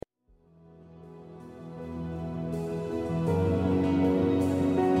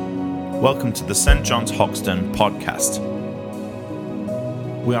Welcome to the St. John's Hoxton podcast.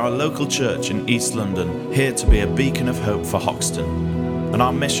 We are a local church in East London, here to be a beacon of hope for Hoxton. And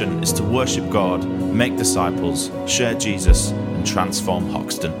our mission is to worship God, make disciples, share Jesus, and transform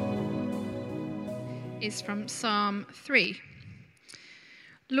Hoxton. Is from Psalm 3.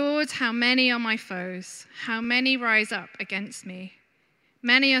 Lord, how many are my foes? How many rise up against me?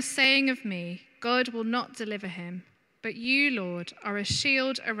 Many are saying of me, God will not deliver him. But you, Lord, are a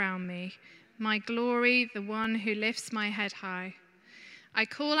shield around me, my glory, the one who lifts my head high. I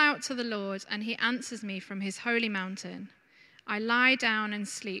call out to the Lord, and he answers me from his holy mountain. I lie down and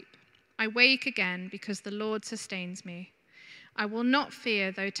sleep. I wake again because the Lord sustains me. I will not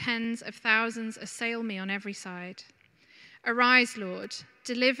fear though tens of thousands assail me on every side. Arise, Lord,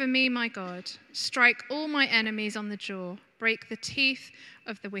 deliver me, my God. Strike all my enemies on the jaw. Break the teeth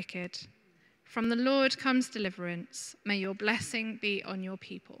of the wicked. From the Lord comes deliverance. May your blessing be on your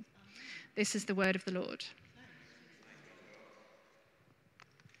people. This is the word of the Lord.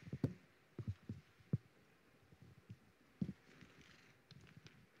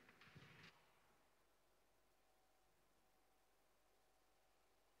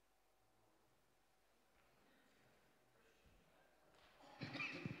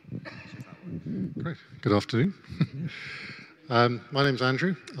 Great. Good afternoon. My name's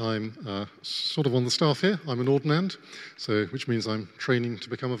Andrew. I'm sort of on the staff here. I'm an ordinand, which means I'm training to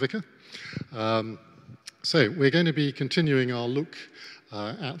become a vicar. So we're going to be continuing our look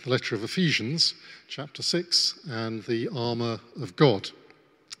at the letter of Ephesians, chapter 6, and the armour of God.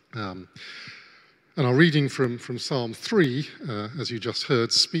 And our reading from Psalm 3, as you just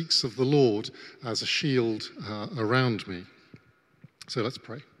heard, speaks of the Lord as a shield around me. So let's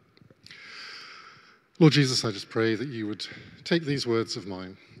pray. Lord Jesus, I just pray that you would take these words of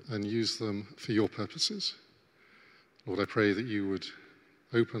mine and use them for your purposes. Lord, I pray that you would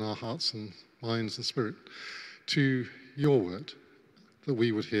open our hearts and minds and spirit to your word, that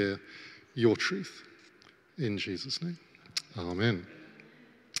we would hear your truth. In Jesus' name, amen.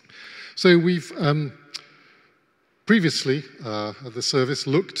 So we've previously at the service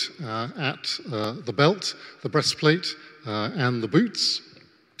looked at the belt, the breastplate, and the boots.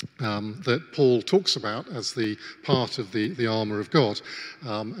 That Paul talks about as the part of the armour of God.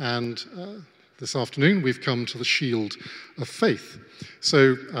 And this afternoon we've come to the shield of faith.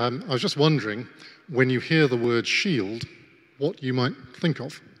 So I was just wondering, when you hear the word shield, what you might think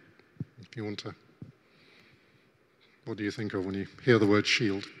of. If you want to, what do you think of when you hear the word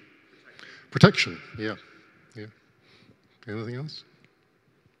shield? Protection, yeah. Anything else?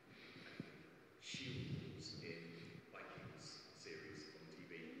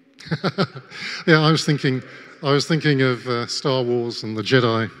 Yeah, I was thinking of Star Wars and the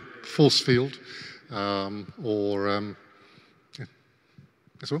Jedi force field, as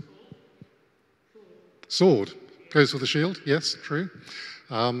well. Sword goes with the shield. Yes, true.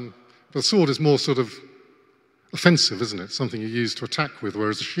 But the sword is more sort of offensive, isn't it? Something you use to attack with,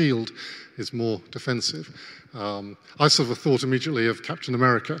 whereas a shield is more defensive. I sort of thought immediately of Captain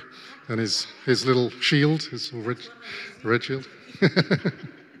America and his little shield, his red shield.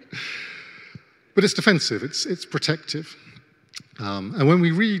 But it's defensive, it's protective. And when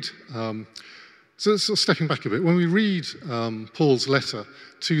we read, so stepping back a bit, when we read Paul's letter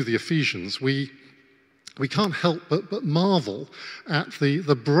to the Ephesians, we can't help but marvel at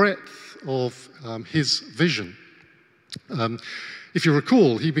the breadth of his vision. If you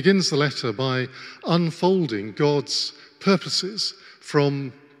recall, he begins the letter by unfolding God's purposes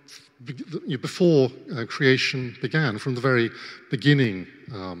from before creation began, from the very beginning.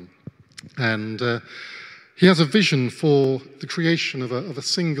 And he has a vision for the creation of a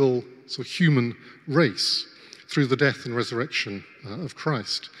single sort of human race through the death and resurrection of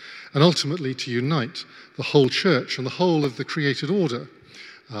Christ, and ultimately to unite the whole church and the whole of the created order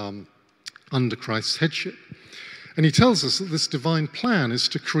under Christ's headship. And he tells us that this divine plan is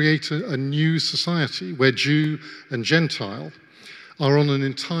to create a new society where Jew and Gentile are on an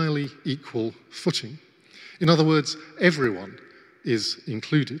entirely equal footing. In other words, everyone is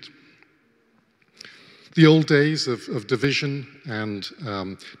included. The old days of division and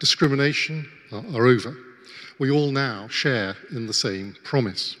discrimination are over. We all now share in the same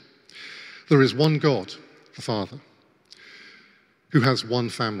promise. There is one God, the Father, who has one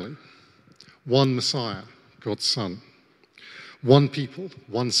family, one Messiah, God's Son, one people,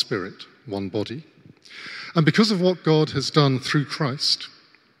 one Spirit, one body. And because of what God has done through Christ,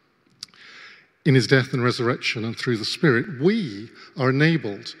 in his death and resurrection and through the Spirit, we are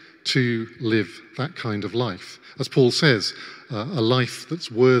enabled to live that kind of life. As Paul says, a life that's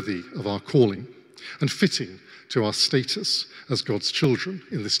worthy of our calling. and fitting to our status as God's children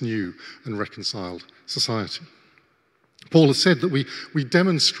in this new and reconciled society. Paul has said that we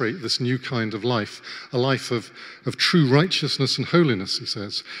demonstrate this new kind of life, a life of true righteousness and holiness, he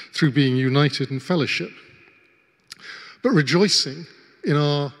says, through being united in fellowship, but rejoicing in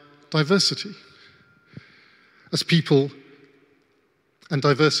our diversity as people and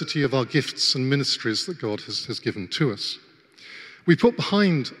diversity of our gifts and ministries that God has given to us. We put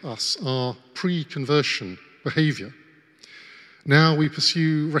behind us our pre-conversion behavior. Now we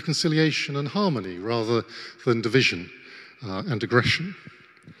pursue reconciliation and harmony rather than division and aggression.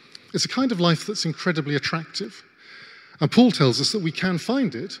 It's a kind of life that's incredibly attractive. And Paul tells us that we can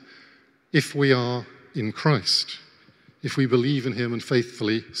find it if we are in Christ, if we believe in him and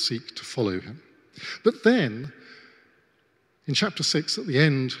faithfully seek to follow him. But then, in chapter 6, at the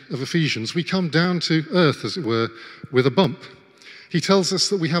end of Ephesians, we come down to earth, as it were, with a bump. He tells us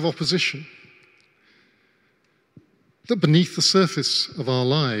that we have opposition, that beneath the surface of our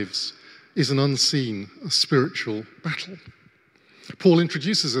lives is an unseen, a spiritual battle. Paul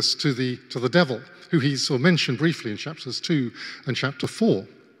introduces us to the devil, who he's mentioned briefly in chapters 2 and chapter 4,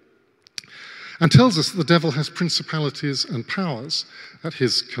 and tells us that the devil has principalities and powers at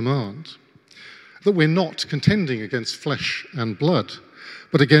his command, that we're not contending against flesh and blood,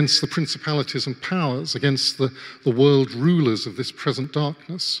 but against the principalities and powers, against the world rulers of this present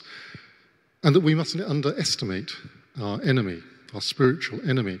darkness, and that we mustn't underestimate our enemy, our spiritual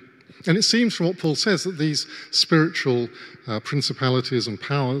enemy. And it seems from what Paul says that these spiritual principalities and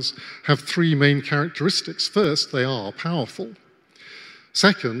powers have three main characteristics. First, they are powerful.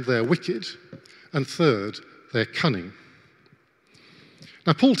 Second, they're wicked. And third, they're cunning.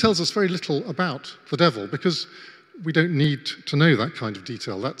 Now, Paul tells us very little about the devil because we don't need to know that kind of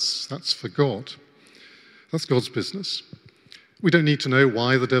detail. That's for God. That's God's business. We don't need to know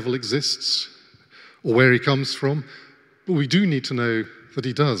why the devil exists or where he comes from, but we do need to know that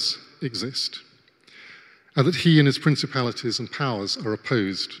he does exist and that he and his principalities and powers are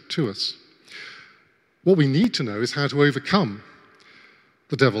opposed to us. What we need to know is how to overcome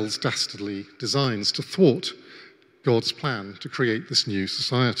the devil's dastardly designs to thwart God's plan to create this new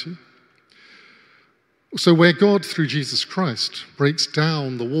society. So where God, through Jesus Christ, breaks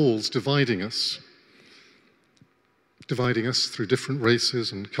down the walls dividing us through different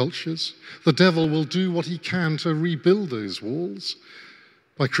races and cultures, the devil will do what he can to rebuild those walls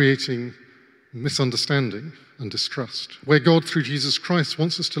by creating misunderstanding and distrust. Where God, through Jesus Christ,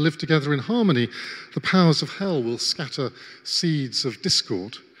 wants us to live together in harmony, the powers of hell will scatter seeds of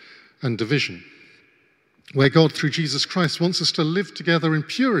discord and division. Where God, through Jesus Christ, wants us to live together in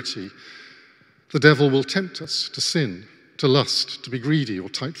purity, the devil will tempt us to sin, to lust, to be greedy or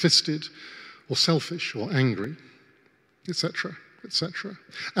tight-fisted or selfish or angry, etc., etc.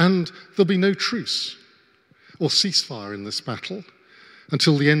 And there'll be no truce or ceasefire in this battle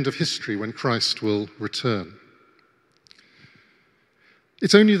until the end of history when Christ will return.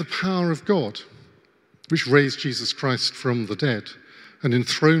 It's only the power of God which raised Jesus Christ from the dead and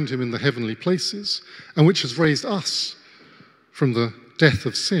enthroned him in the heavenly places, and which has raised us from the death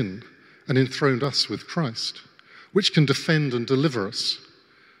of sin and enthroned us with Christ, which can defend and deliver us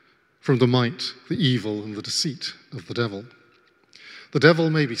from the might, the evil, and the deceit of the devil. The devil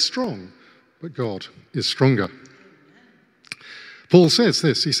may be strong, but God is stronger. Paul says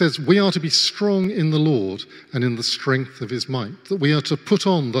this, he says, we are to be strong in the Lord and in the strength of his might, that we are to put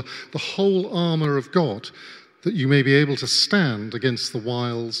on the whole armour of God, that you may be able to stand against the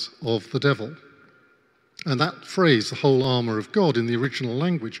wiles of the devil. And that phrase, the whole armour of God, in the original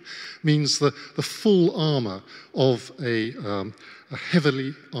language, means the full armour of a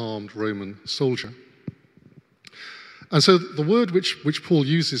heavily armed Roman soldier. And so the word which Paul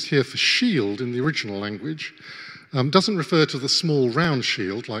uses here for shield in the original language doesn't refer to the small round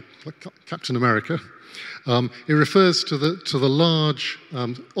shield like Captain America. It refers to the large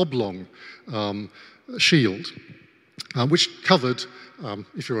oblong shield, which covered,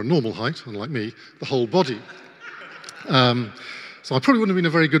 if you're a normal height, unlike me, the whole body. So I probably wouldn't have been a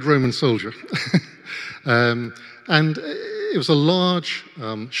very good Roman soldier. And it was a large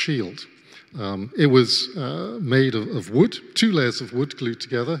shield. It was made of wood, 2 layers of wood glued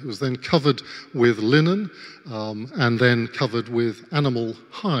together. It was then covered with linen and then covered with animal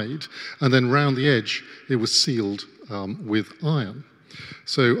hide. And then round the edge, it was sealed with iron.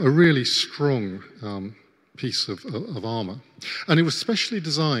 So a really strong piece of armour. And it was specially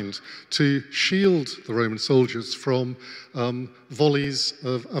designed to shield the Roman soldiers from volleys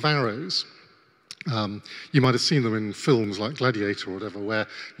of arrows You might have seen them in films like Gladiator or whatever, where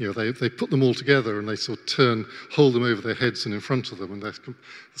they put them all together and they sort of hold them over their heads and in front of them, and the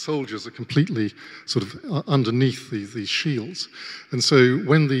soldiers are completely sort of underneath these shields. And so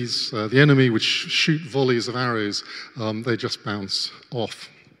when the enemy would shoot volleys of arrows, they just bounce off.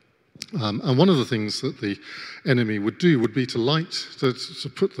 And one of the things that the enemy would do would be to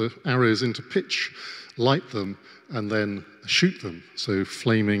put the arrows into pitch, light them, and then shoot them, so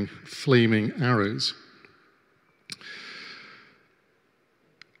flaming arrows.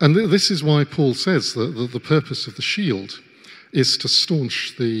 And this is why Paul says that the purpose of the shield is to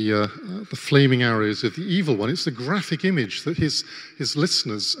staunch the flaming arrows of the evil one. It's the graphic image that his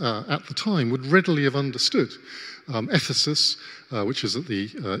listeners at the time would readily have understood. Ephesus, which is at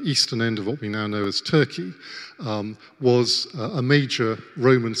the eastern end of what we now know as Turkey, was a major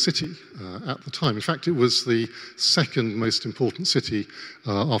Roman city at the time. In fact, it was the second most important city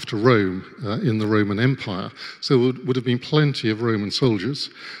after Rome in the Roman Empire. So there would have been plenty of Roman soldiers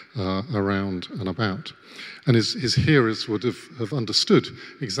around and about. And his hearers would have understood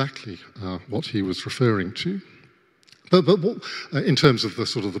exactly what he was referring to. But what, in terms of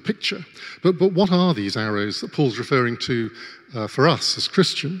the picture, but what are these arrows that Paul's referring to for us as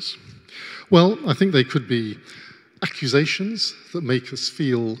Christians? Well, I think they could be accusations that make us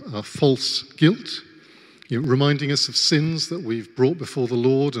feel false guilt, reminding us of sins that we've brought before the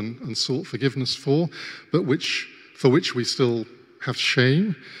Lord and sought forgiveness for, but for which we still have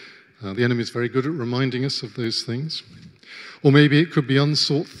shame. The enemy is very good at reminding us of those things. Or maybe it could be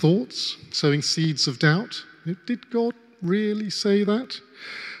unsought thoughts, sowing seeds of doubt. Did God really say that?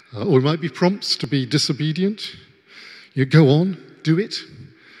 Or it might be prompts to be disobedient. You go on, do it.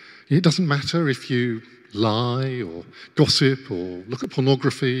 It doesn't matter if you lie or gossip or look at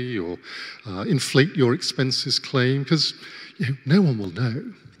pornography or inflate your expenses claim, because no one will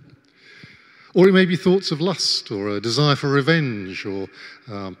know. Or it may be thoughts of lust or a desire for revenge or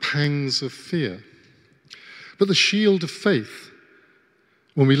pangs of fear. But the shield of faith,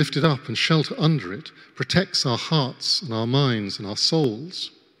 when we lift it up and shelter under it, protects our hearts and our minds and our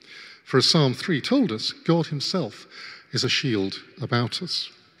souls. For as Psalm 3 told us, God himself is a shield about us.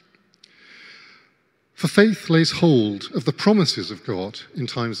 For faith lays hold of the promises of God in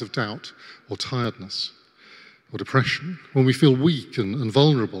times of doubt or tiredness or depression, when we feel weak and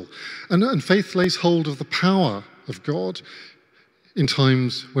vulnerable. And faith lays hold of the power of God in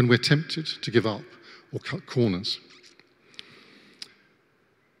times when we're tempted to give up or cut corners.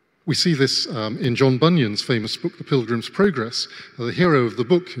 We see this in John Bunyan's famous book, The Pilgrim's Progress. The hero of the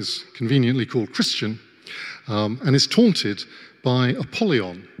book is conveniently called Christian and is taunted by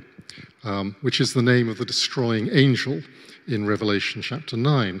Apollyon, which is the name of the destroying angel in Revelation chapter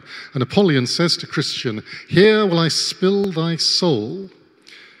 9. And Apollyon says to Christian, "Here will I spill thy soul."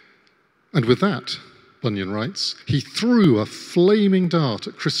 And with that, Bunyan writes, he threw a flaming dart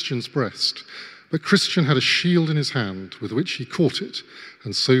at Christian's breast. But Christian had a shield in his hand with which he caught it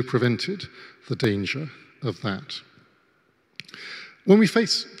and so prevented the danger of that. When we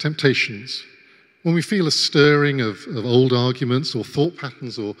face temptations, when we feel a stirring of old arguments or thought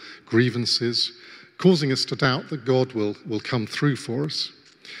patterns or grievances, causing us to doubt that God will come through for us,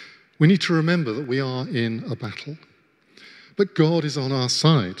 we need to remember that we are in a battle. But God is on our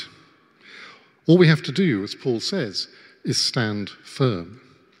side. All we have to do, as Paul says, is stand firm.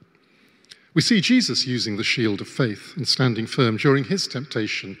 We see Jesus using the shield of faith and standing firm during his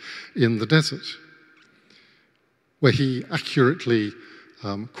temptation in the desert, where he accurately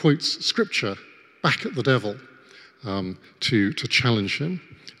quotes scripture back at the devil to challenge him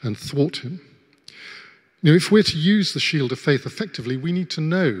and thwart him. If we're to use the shield of faith effectively, we need to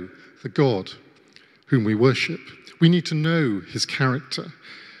know the God whom we worship. We need to know his character,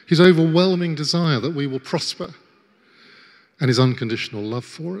 his overwhelming desire that we will prosper, and his unconditional love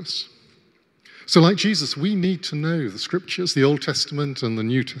for us. So like Jesus, we need to know the scriptures, the Old Testament and the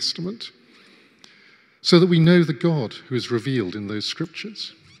New Testament, so that we know the God who is revealed in those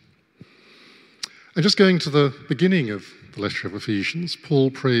scriptures. And just going to the beginning of the letter of Ephesians,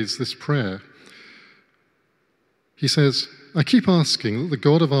 Paul prays this prayer. He says, "I keep asking that the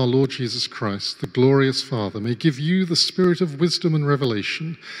God of our Lord Jesus Christ, the glorious Father, may give you the spirit of wisdom and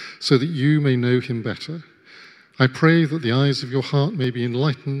revelation so that you may know him better. I pray that the eyes of your heart may be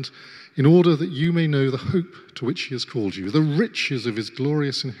enlightened in order that you may know the hope to which he has called you, the riches of his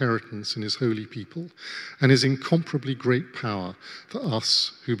glorious inheritance in his holy people, and his incomparably great power for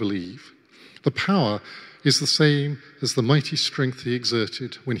us who believe. The power is the same as the mighty strength he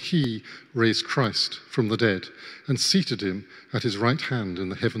exerted when he raised Christ from the dead and seated him at his right hand in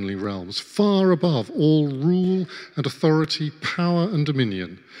the heavenly realms, far above all rule and authority, power and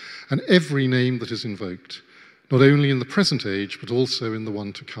dominion, and every name that is invoked, not only in the present age, but also in the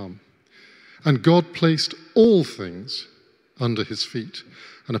one to come. And God placed all things under his feet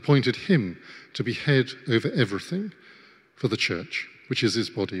and appointed him to be head over everything for the church, which is his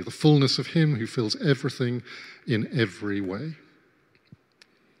body, the fullness of him who fills everything in every way.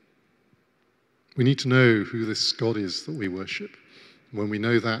 We need to know who this God is that we worship. When we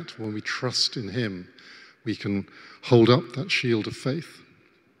know that, when we trust in him, we can hold up that shield of faith.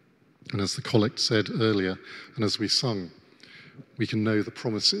 And as the collect said earlier, and as we sung, we can know the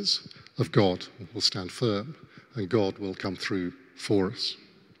promises of God will stand firm, and God will come through for us.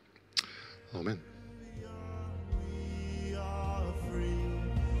 Amen.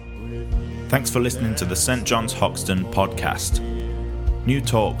 Thanks for listening to the St. John's Hoxton podcast. New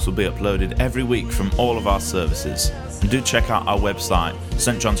talks will be uploaded every week from all of our services. And do check out our website,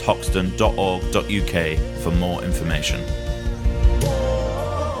 stjohnshoxton.org.uk, for more information.